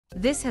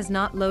This has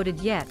not loaded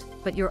yet,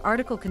 but your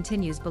article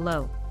continues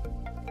below.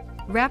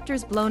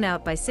 Raptors blown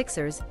out by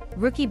Sixers,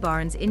 rookie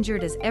Barnes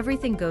injured as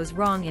everything goes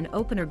wrong in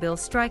opener. Bill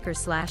Streicher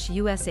 /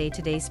 USA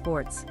Today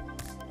Sports.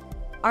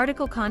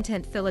 Article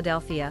content.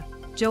 Philadelphia,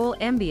 Joel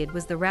Embiid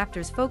was the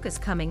Raptors' focus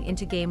coming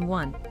into Game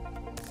 1.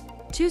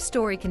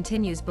 Story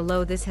continues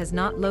below. This has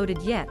not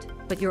loaded yet,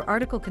 but your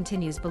article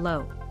continues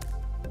below.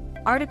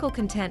 Article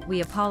content.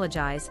 We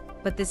apologize,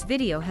 but this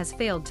video has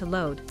failed to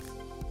load.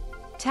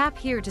 Tap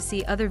here to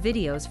see other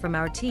videos from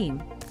our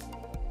team.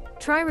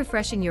 Try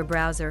refreshing your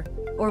browser,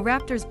 or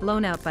Raptors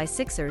blown out by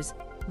Sixers,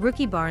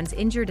 rookie Barnes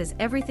injured as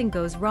everything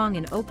goes wrong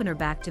in opener.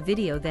 Back to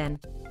video then.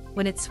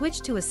 When it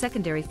switched to a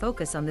secondary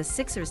focus on the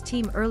Sixers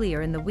team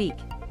earlier in the week,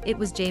 it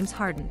was James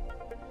Harden.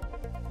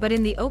 But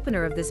in the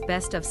opener of this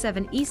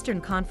best-of-7 Eastern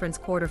Conference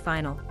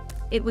quarterfinal,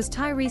 it was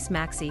Tyrese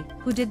Maxey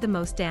who did the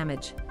most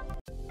damage.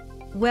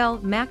 Well,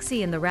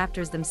 Maxey and the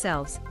Raptors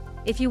themselves,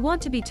 if you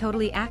want to be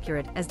totally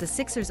accurate, as the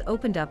Sixers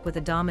opened up with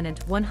a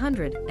dominant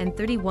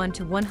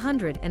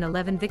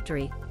 131-111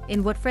 victory,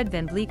 in what Fred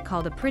VanVleet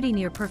called a pretty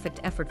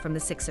near-perfect effort from the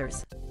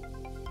Sixers.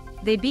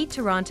 They beat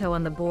Toronto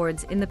on the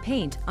boards, in the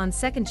paint, on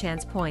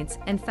second-chance points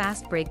and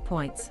fast break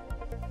points.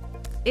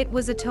 It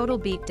was a total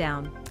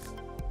beatdown.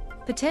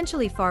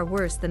 Potentially far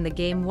worse than the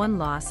Game 1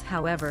 loss,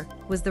 however,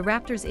 was the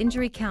Raptors'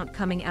 injury count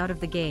coming out of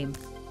the game.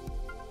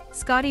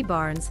 Scottie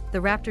Barnes, the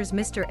Raptors'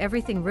 Mr.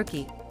 Everything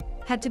rookie,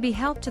 had to be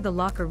helped to the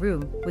locker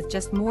room with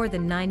just more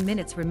than 9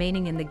 minutes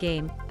remaining in the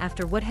game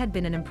after what had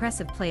been an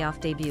impressive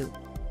playoff debut.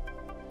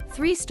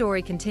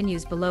 Story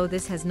continues below.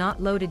 This has not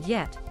loaded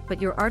yet,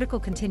 but your article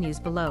continues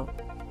below.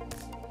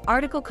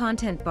 Article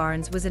content.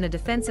 Barnes was in a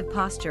defensive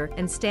posture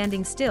and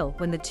standing still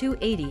when the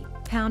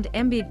 280-pound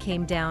Embiid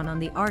came down on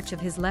the arch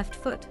of his left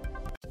foot.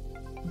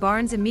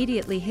 Barnes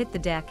immediately hit the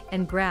deck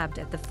and grabbed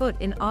at the foot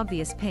in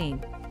obvious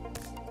pain.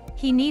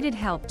 He needed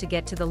help to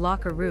get to the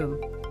locker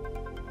room.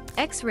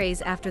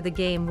 X-rays after the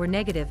game were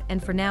negative,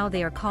 and for now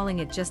they are calling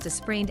it just a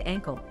sprained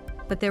ankle,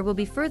 but there will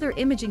be further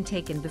imaging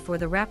taken before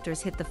the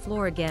Raptors hit the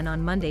floor again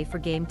on Monday for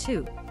Game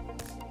 2.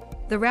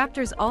 The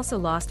Raptors also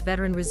lost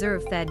veteran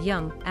reserve Thad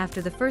Young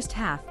after the first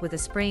half with a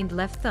sprained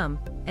left thumb,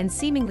 and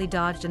seemingly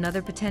dodged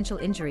another potential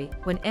injury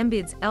when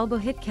Embiid's elbow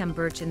hit Ken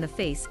Burch in the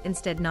face,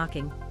 instead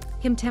knocking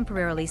him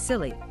temporarily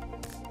silly.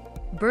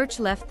 Birch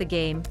left the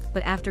game,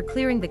 but after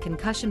clearing the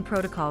concussion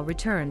protocol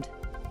returned.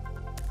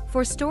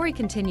 Story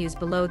continues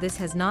below. This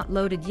has not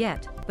loaded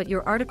yet, but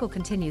your article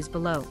continues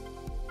below.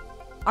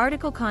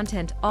 Article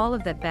content. All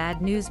of that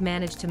bad news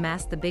managed to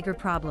mask the bigger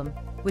problem,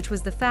 which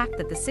was the fact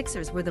that the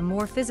Sixers were the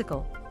more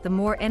physical, the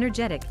more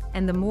energetic,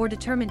 and the more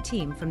determined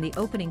team from the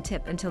opening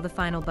tip until the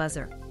final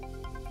buzzer.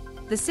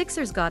 The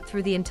Sixers got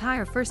through the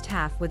entire first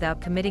half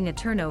without committing a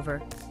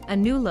turnover, a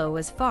new low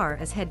as far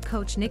as head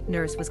coach Nick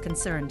Nurse was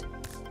concerned.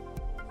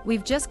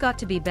 "We've just got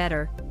to be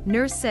better,"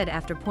 Nurse said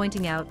after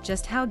pointing out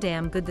just how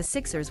damn good the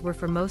Sixers were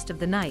for most of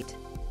the night.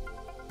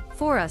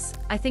 "For us,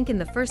 I think in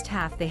the first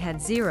half they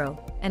had 0,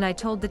 and I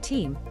told the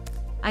team,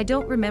 I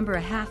don't remember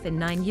a half in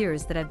 9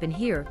 years that I've been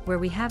here where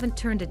we haven't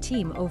turned a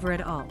team over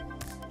at all.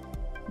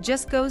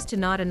 Just goes to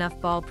not enough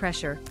ball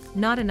pressure,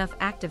 not enough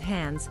active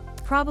hands,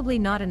 probably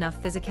not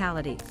enough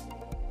physicality.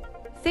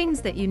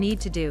 Things that you need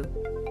to do."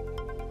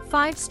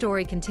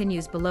 Story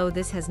continues below.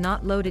 This has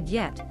not loaded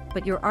yet,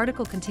 but your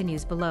article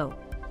continues below.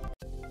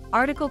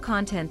 Article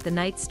content. The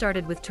night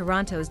started with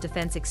Toronto's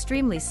defense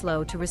extremely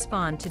slow to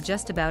respond to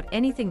just about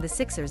anything the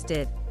Sixers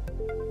did.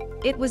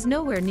 It was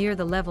nowhere near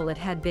the level it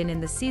had been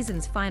in the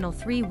season's final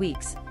 3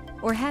 weeks,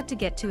 or had to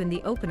get to in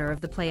the opener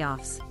of the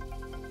playoffs.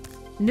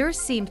 Nurse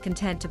seemed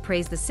content to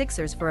praise the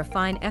Sixers for a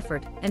fine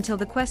effort until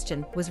the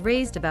question was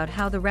raised about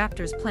how the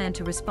Raptors planned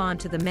to respond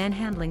to the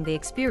manhandling they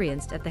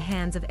experienced at the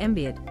hands of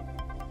Embiid.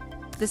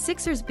 The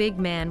Sixers' big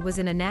man was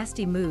in a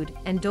nasty mood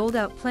and doled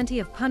out plenty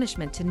of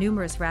punishment to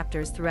numerous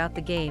Raptors throughout the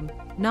game,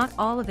 not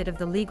all of it of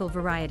the legal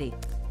variety.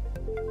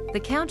 The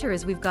counter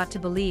is, "We've got to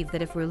believe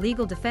that if we're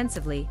legal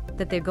defensively,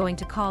 that they're going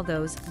to call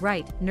those,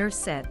 right," Nurse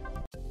said.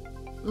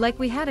 "Like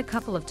we had a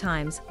couple of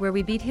times where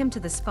we beat him to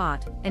the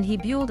spot and he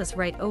bullied us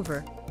right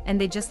over, and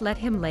they just let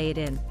him lay it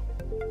in.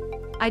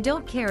 I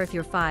don't care if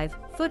you're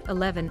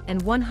 5'11"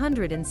 and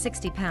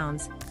 160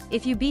 pounds,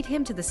 if you beat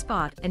him to the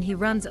spot and he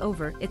runs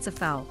over, it's a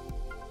foul."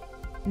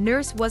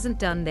 Nurse wasn't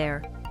done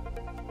there.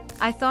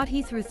 "I thought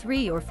he threw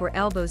 3 or 4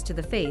 elbows to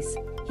the face,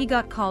 he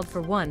got called for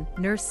 1,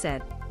 Nurse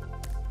said.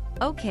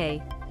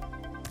 "Okay.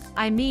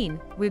 I mean,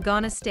 we're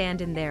gonna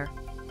stand in there.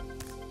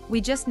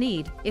 We just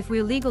need, if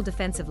we're legal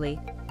defensively,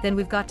 then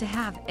we've got to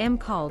have M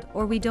called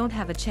or we don't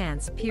have a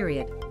chance,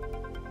 period.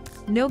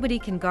 Nobody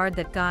can guard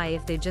that guy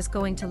if they're just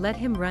going to let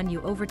him run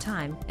you over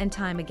time and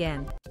time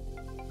again.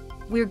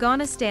 We're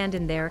gonna stand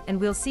in there and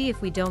we'll see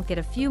if we don't get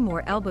a few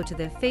more elbow to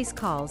the face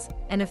calls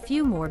and a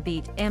few more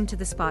beat M to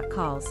the spot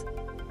calls."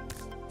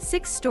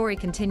 Story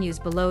continues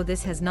below.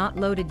 This has not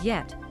loaded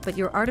yet, but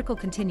your article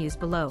continues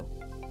below.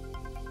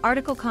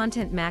 Article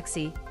content.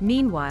 Maxey,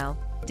 meanwhile,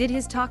 did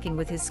his talking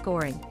with his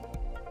scoring.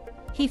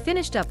 He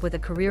finished up with a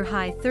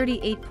career-high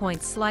 38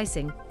 points,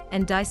 slicing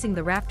and dicing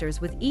the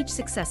Raptors with each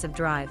successive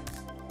drive.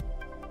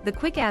 The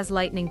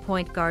quick-as-lightning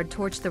point guard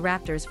torched the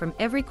Raptors from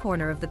every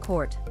corner of the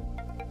court.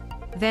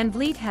 Van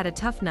Vliet had a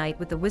tough night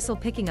with the whistle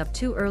picking up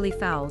 2 early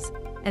fouls,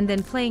 and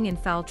then playing in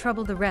foul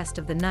trouble the rest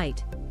of the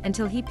night,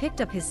 until he picked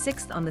up his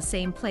 6th on the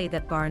same play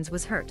that Barnes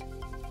was hurt.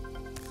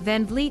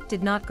 Van Vliet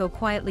did not go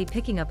quietly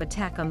picking up a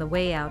tack on the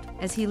way out,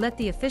 as he let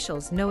the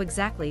officials know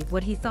exactly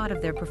what he thought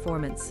of their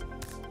performance.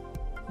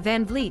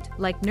 Van Vliet,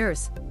 like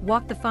Nurse,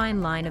 walked the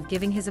fine line of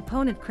giving his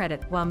opponent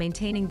credit while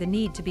maintaining the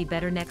need to be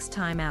better next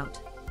time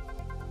out.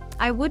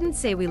 "I wouldn't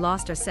say we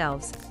lost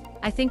ourselves,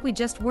 I think we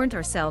just weren't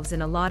ourselves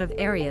in a lot of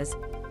areas,"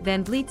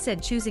 Van Vliet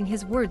said, choosing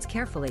his words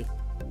carefully.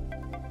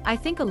 "I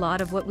think a lot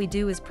of what we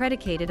do is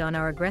predicated on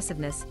our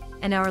aggressiveness,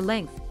 and our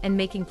length, and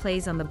making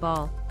plays on the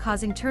ball,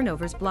 causing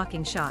turnovers,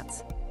 blocking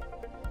shots.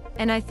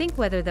 And I think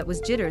whether that was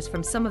jitters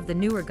from some of the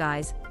newer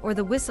guys, or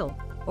the whistle,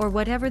 or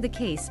whatever the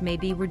case may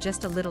be, we're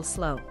just a little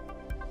slow.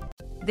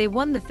 They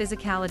won the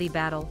physicality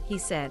battle," he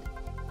said.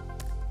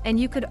 "And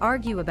you could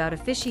argue about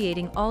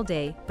officiating all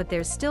day, but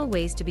there's still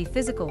ways to be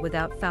physical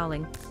without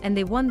fouling, and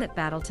they won that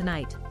battle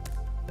tonight."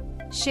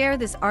 Share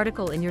this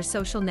article in your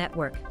social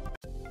network.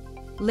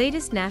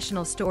 Latest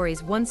national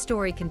stories. One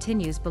story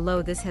continues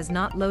below. This has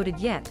not loaded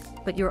yet,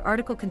 but your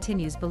article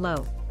continues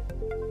below.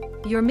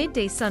 Your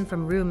midday sun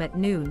from Room at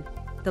Noon.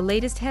 The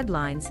latest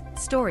headlines,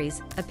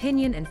 stories,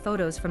 opinion and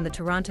photos from the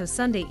Toronto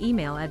Sunday.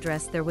 Email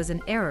address. There was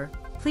an error.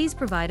 Please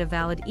provide a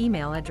valid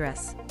email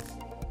address.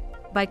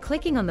 By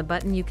clicking on the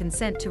button you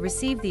consent to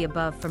receive the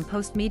above from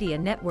Post Media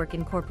Network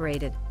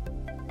Incorporated.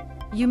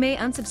 You may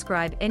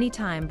unsubscribe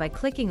anytime by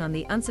clicking on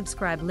the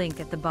unsubscribe link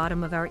at the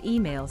bottom of our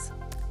emails.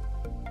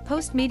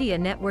 Post Media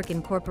Network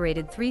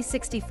Incorporated,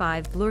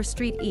 365 Bloor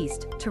Street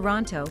East,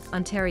 Toronto,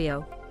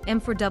 Ontario,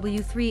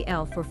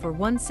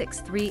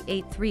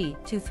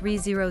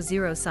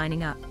 M4W3L44163832300.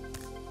 Signing up.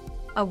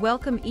 A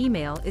welcome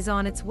email is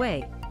on its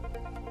way.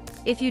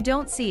 If you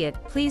don't see it,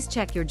 please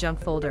check your junk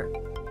folder.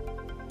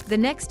 The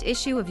next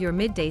issue of your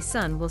Midday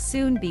Sun will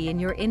soon be in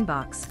your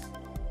inbox.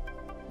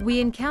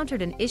 We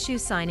encountered an issue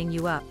signing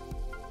you up.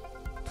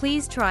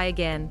 Please try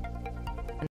again.